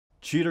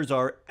Cheaters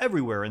are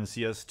everywhere in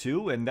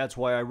CS2, and that's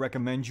why I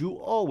recommend you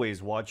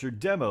always watch your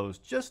demos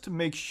just to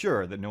make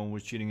sure that no one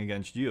was cheating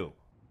against you.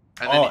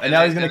 And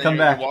now he's gonna come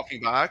back. You're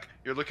walking back,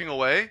 you're looking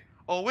away.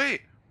 Oh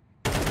wait,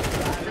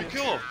 free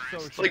kill.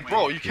 Like,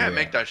 bro, you can't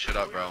make that shit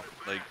up, bro.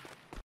 Like.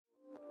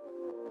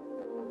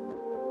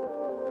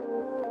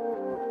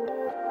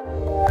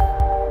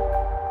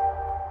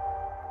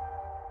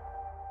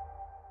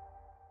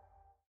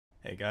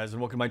 Hey guys,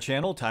 and welcome to my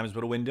channel, Time is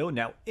But a Window.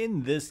 Now,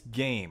 in this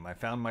game, I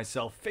found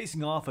myself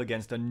facing off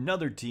against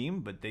another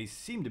team, but they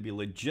seemed to be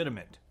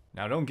legitimate.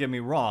 Now, don't get me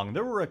wrong,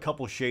 there were a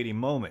couple shady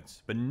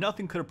moments, but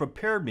nothing could have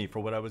prepared me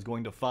for what I was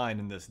going to find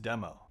in this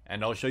demo.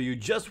 And I'll show you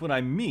just what I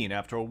mean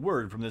after a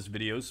word from this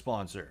video's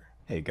sponsor.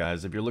 Hey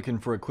guys, if you're looking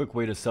for a quick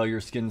way to sell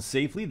your skins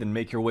safely, then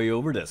make your way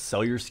over to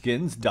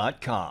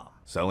sellyourskins.com.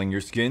 Selling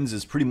your skins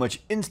is pretty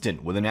much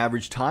instant with an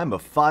average time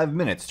of 5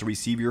 minutes to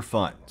receive your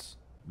funds.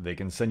 They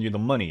can send you the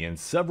money in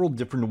several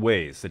different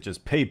ways, such as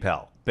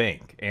PayPal,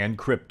 bank, and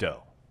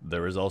crypto.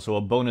 There is also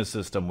a bonus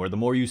system where the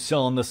more you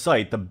sell on the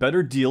site, the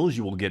better deals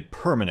you will get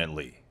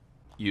permanently.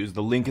 Use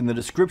the link in the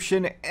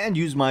description and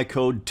use my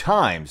code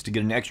TIMES to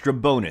get an extra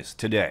bonus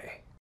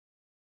today.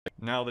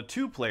 Now, the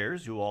two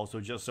players, who also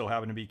just so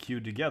happen to be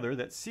queued together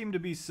that seemed to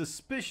be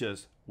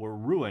suspicious, were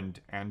Ruined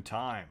and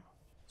Time.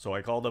 So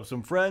I called up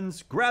some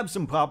friends, grabbed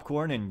some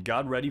popcorn, and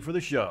got ready for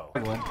the show.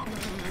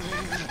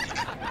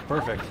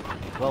 Perfect.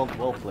 Well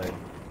played.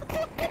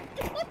 Oh,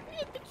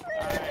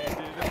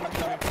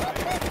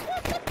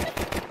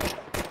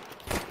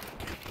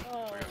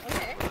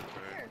 okay.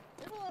 Sure.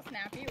 It's a little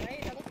snappy,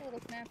 right? That looks a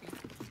little snappy.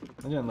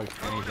 It didn't look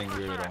anything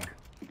weird at all.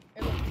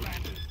 It looks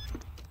snappy.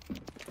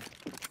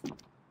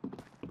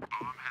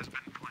 Bomb has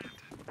been planted.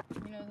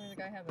 You know, there's a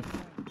guy have a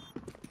point.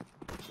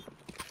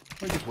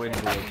 We're just waiting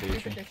for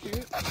rotation. To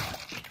shoot.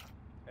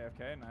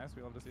 AFK, nice.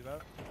 We love to see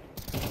that.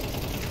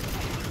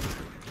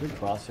 Good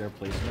crosshair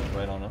placement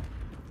right on him.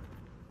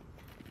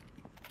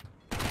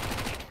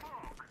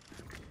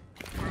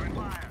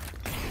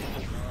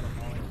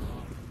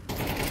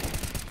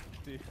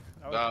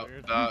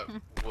 That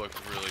looked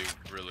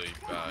really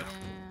bad.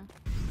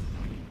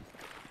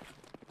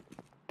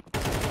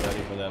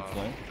 Ready for that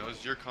flank?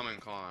 You're coming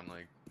con,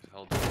 like,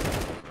 held down,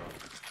 bro.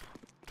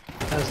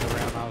 That was the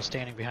round I was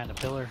standing behind a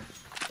pillar.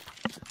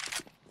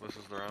 This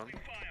is the round.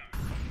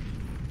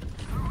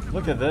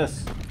 Look at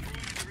this.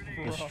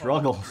 The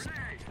struggles.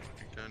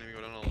 Can't even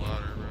go down a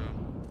ladder, bro.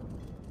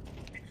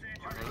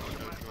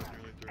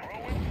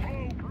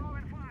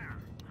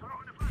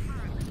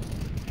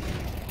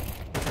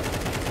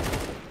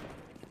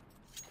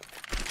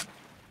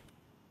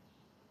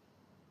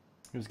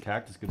 Here's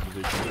Cactus, good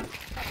position.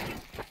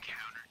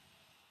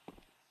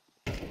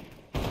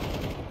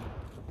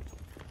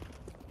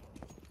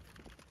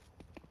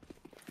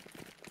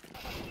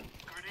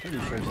 Pretty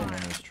sure someone in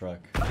this truck.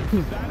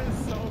 That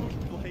is so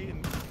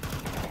blatant.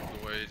 The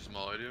way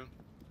small I do.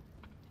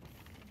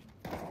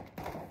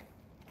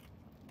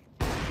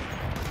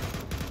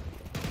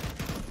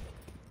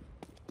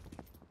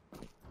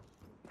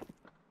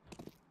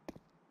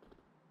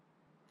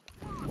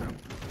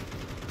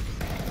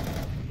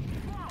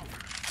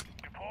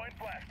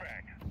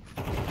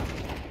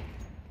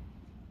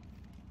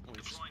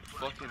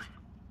 Fucking.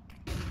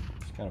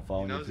 Just kind of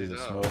following you through the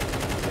smoke.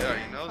 Yeah,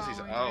 he knows he's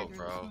out,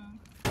 bro.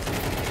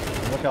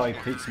 Look how he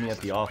peeks me at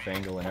the off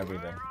angle and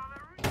everything.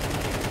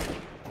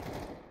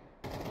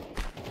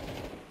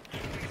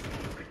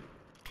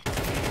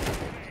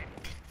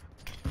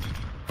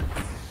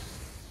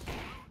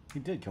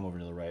 He did come over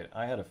to the right.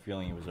 I had a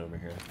feeling he was over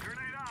here.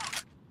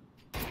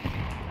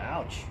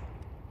 Ouch.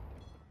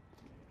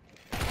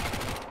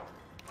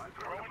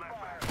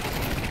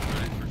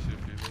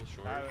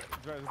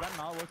 Does that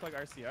not look like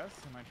RCS?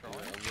 Am I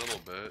trolling? Yeah, a little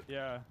bit.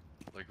 Yeah.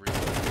 Like,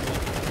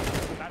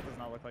 that does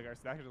not look like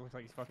RCS. That just looks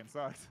like he fucking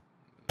sucks.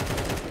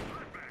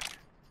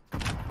 I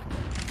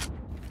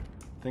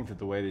think that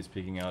the way he's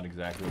peeking out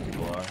exactly what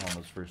people are on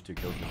those first two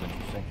kills is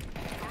interesting.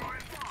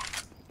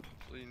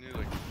 So you knew,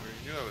 like,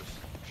 you knew I was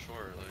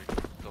short, like,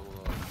 double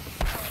up.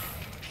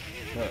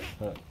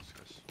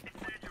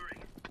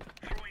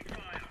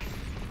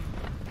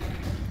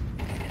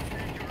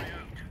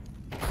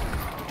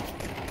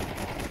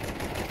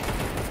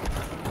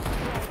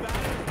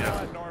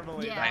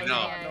 Yeah, I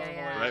know.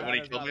 Yeah. Right when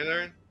he killed me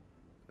there?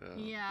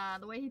 Yeah,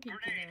 the way he peeked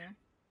in there.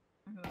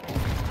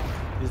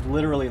 He's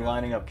literally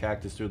lining up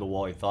Cactus through the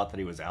wall. He thought that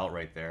he was out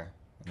right there.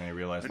 And then he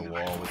realized the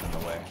wall was in the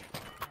way.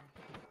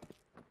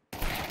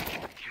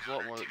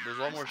 There's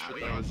a lot more shit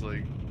that was,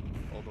 like,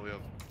 all the way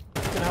up.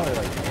 Look at how he,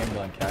 like, aimed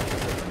on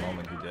Cactus at the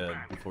moment he did,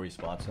 before he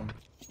spots him.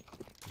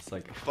 It's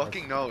like... He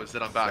fucking knows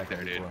that I'm back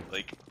there, dude. Before.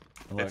 Like,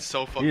 look, it's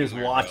so fucking he is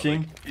weird, watching.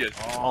 Like, yes.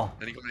 Oh.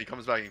 And he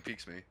comes back and he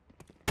peeks me.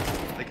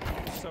 Like,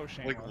 so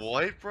shameless. Like,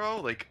 what,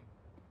 bro? Like,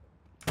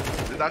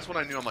 that's when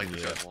I knew I'm like,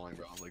 this guy's lying,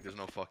 bro. Like, there's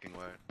no fucking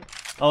way.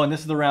 Oh, and this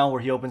is the round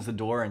where he opens the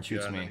door and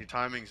shoots me. He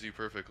timings you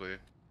perfectly.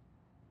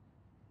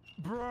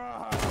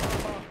 Bro.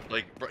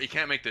 Like, bro, you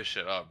can't make this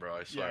shit up, bro.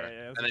 I swear.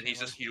 Yeah, and then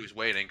he was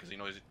waiting because he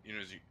knows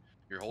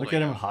you're holding. Look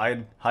at him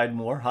hide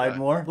more, hide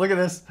more. Look at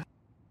this.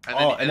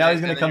 Oh, and now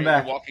he's gonna come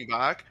back. You're walking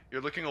back.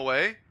 You're looking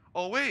away.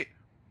 Oh wait.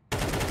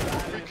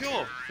 Free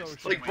kill.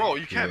 So Like, bro,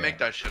 you can't Yeah. make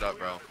that shit up,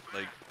 bro.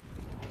 Like,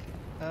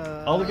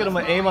 Oh, look at him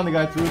aim on the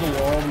guy through the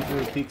wall before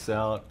he peeks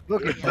out.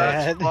 Look at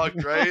that's that.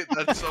 fucked, right?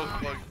 That's so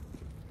fucked.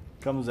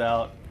 Comes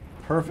out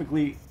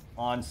perfectly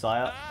on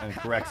Saya and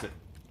corrects it.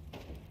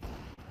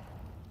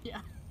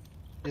 Yeah.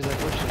 He's like,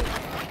 oh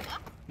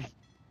shit.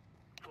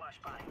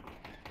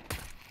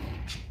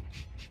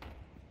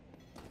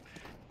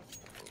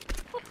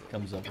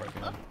 Comes up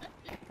right now.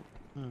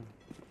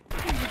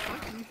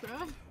 Fucking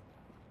bro.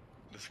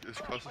 This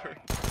closer.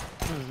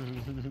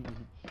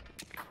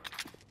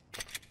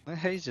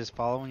 He's just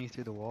following you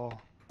through the wall.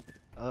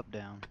 Up,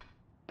 down.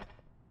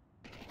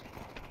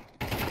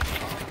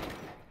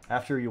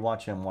 After you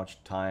watch him,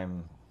 watch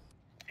time.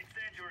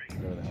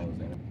 Whatever the hell his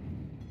name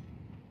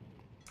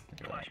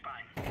is.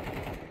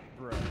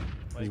 Bro.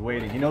 He's Like,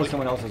 waiting. He knows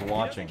someone else is He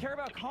watching. doesn't care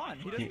about Khan.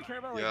 He doesn't care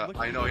about like. Yeah,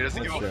 looking I know, he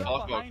doesn't give a What fuck about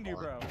about behind you,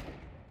 Khan. bro?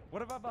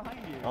 What about behind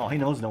you? Oh, he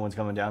knows no one's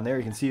coming down there.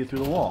 He can see you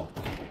through the wall.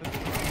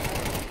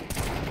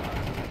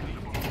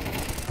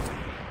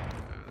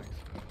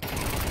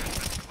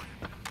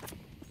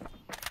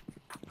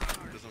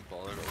 Doesn't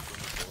bother to open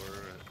the door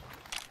at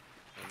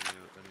any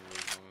of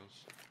those moments.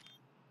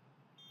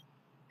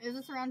 Is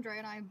this around Dre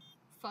and I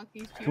fuck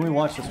these two? Can we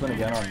watch this one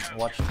again on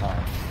watch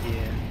time? Yeah.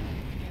 Yeah,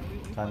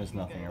 we Time is fucking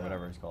nothing good. or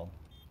whatever it's called.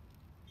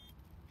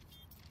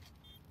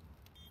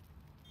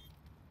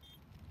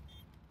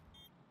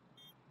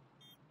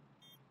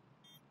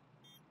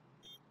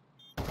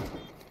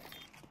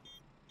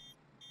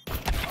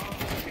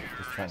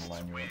 Just trying to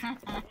line you up.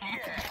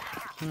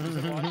 Does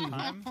it watch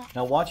time?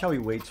 Now watch how he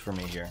waits for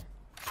me here.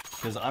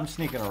 Because I'm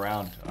sneaking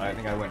around. I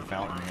think I went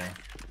fountain here.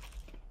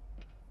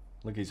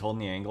 Look, he's holding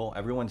the angle.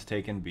 Everyone's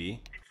taking B.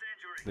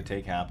 The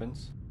take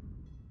happens.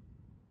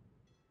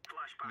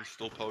 He's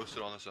still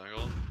posted on this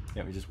angle.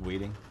 Yeah, we're just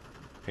waiting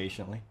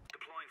patiently.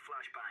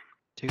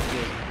 2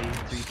 kills on B,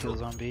 3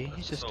 kills on B. That's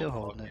He's just so still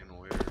holding it. fucking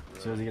weird, bro.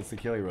 As soon as he gets the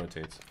kill, he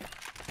rotates.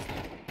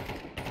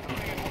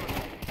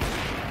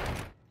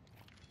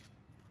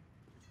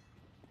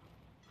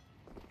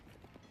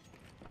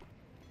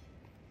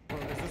 Bro,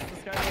 is this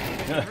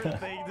guy's favorite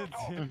thing to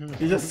do?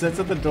 He just sits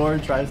at the door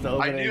and tries to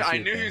open it. and I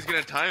shoot knew he things. was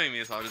gonna timing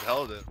me, so I just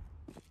held it.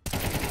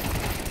 This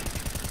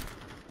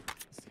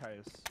guy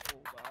is so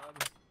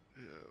bad.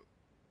 Yeah.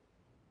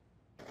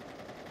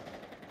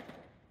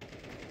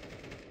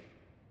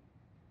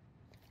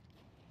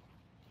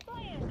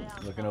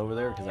 Looking over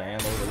there, because I am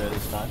over there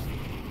this time.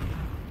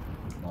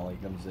 Molly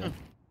comes in.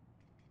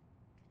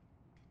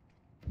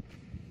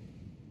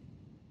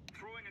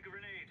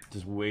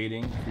 Just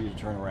waiting for you to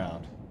turn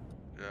around.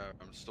 Yeah,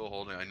 I'm still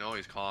holding. I know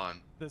he's con.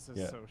 This is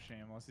Yeah. so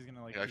shameless. He's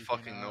gonna like. Yeah, I peek me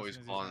fucking now know as he's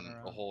soon as con turns the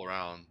around. whole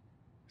round.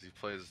 'Cause he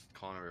plays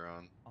con every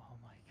round. Oh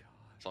my god.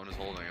 So I'm just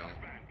holding him.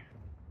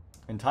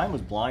 And time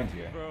was blind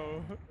here.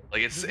 Bro.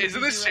 Like, This is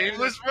isn't this easy, right?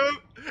 shameless, bro?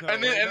 No,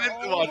 and then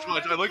no. watch.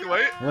 I look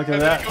away. Look at and then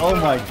that. he Oh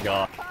goes my up.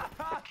 god.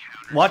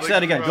 Watch Like,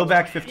 that again. Go bro.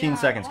 back 15 Yeah,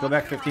 seconds. Go watch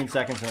back it. 15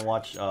 seconds and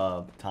watch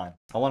time.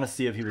 I want to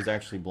see if he was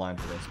actually blind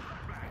for this.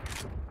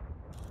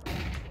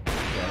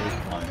 Yeah, he's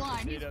blind.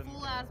 Blind. He He's doesn't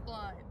full ass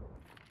blind.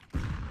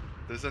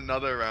 There's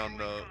another round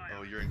though.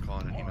 Oh, you're in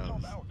con and he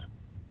knows.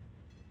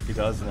 He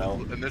does know.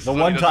 And this The is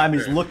what one he doesn't time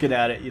he's care. looking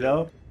at it, you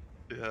know?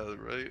 Yeah,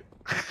 right.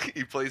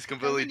 He plays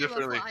completely Doesn't give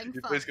a differently. flying He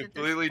fuck plays if there's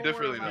completely 4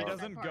 differently of us. He now.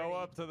 doesn't go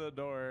up to the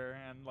door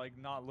and like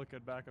not look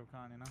at back of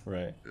Khan, you know?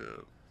 Right.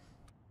 Yeah.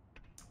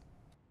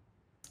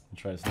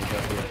 Try to sneak up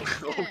here.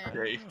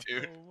 Okay,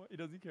 dude. Oh, he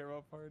doesn't care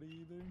about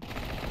party either.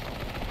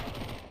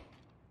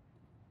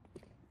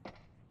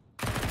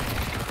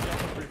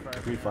 Yeah,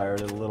 Free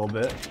fired it a little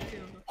bit. 2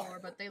 before,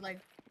 but they like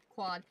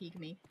quad peek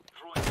me.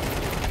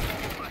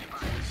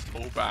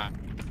 So bad.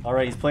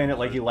 Alright, he's playing it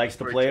like he likes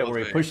to play it,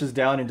 where he pushes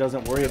down and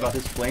doesn't worry about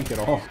his flank at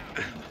all.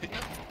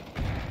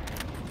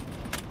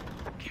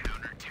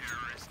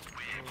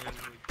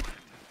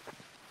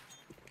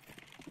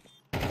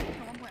 At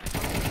one point,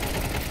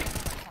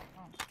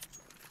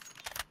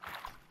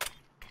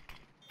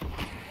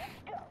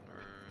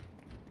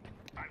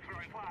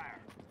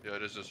 Yeah,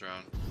 it is this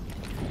round.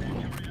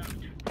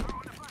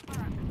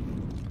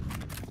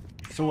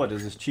 So what,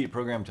 does this cheat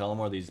program tell him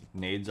where these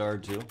nades are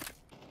too?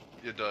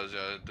 It does,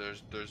 yeah.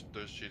 There's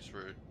cheats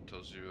where it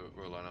tells you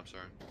where lineups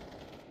are.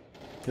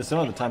 Because some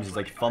of the times he's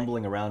like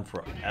fumbling around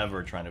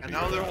forever trying to And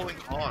figure now it they're out. holding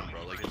con,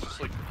 bro. Like, it's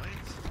just like, what?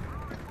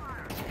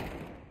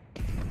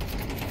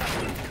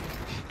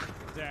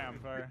 Damn,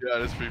 fire. Yeah,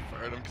 I just free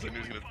fired him because I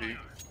knew he was gonna peek.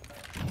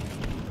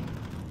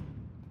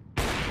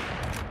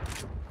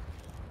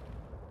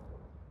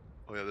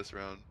 Oh yeah, this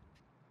round.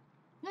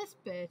 this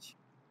bitch.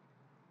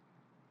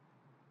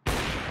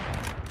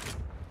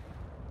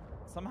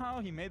 Somehow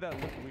he made that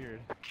look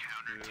weird. Yeah.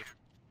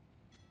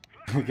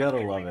 You gotta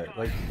love it.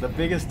 Like, the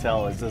biggest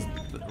tell is just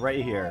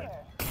right here.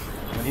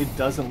 When he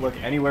doesn't look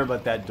anywhere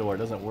but that door,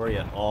 doesn't worry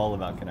at all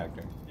about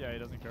connecting. Yeah, he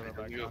doesn't care about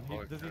back You on.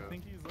 got Does he fucked,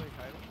 think he's like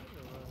hiding it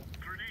or what?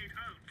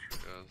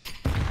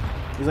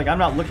 Yes. He's like, I'm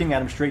not looking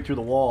at him straight through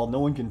the wall, no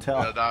one can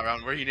tell. Yeah, that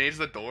round where he nades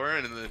the door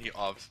and then he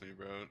offs me,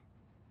 bro.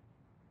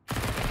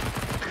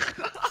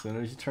 As soon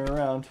as you turn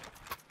around.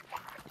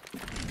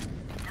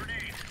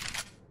 Grenade.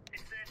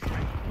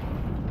 Incendiary.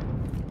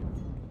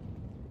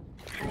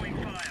 Throwing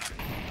fire.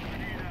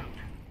 Grenade out.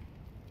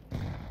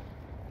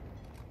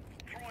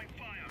 Throwing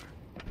fire.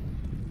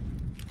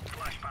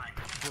 Flashbang.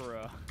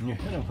 Bruh. You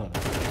hit him on it.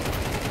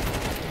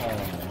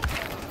 That's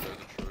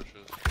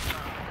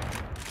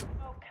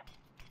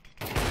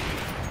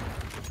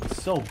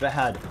atrocious. So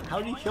bad. How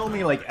did he kill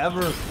me like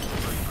ever?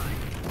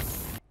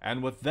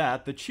 And with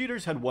that, the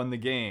cheaters had won the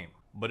game.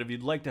 But if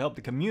you'd like to help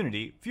the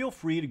community, feel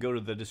free to go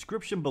to the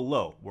description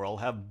below, where I'll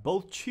have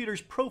both cheaters'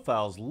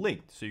 profiles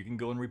linked so you can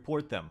go and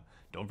report them.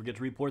 Don't forget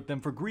to report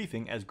them for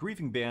griefing, as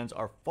griefing bans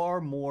are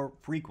far more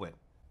frequent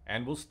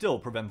and will still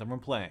prevent them from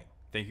playing.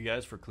 Thank you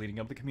guys for cleaning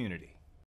up the community.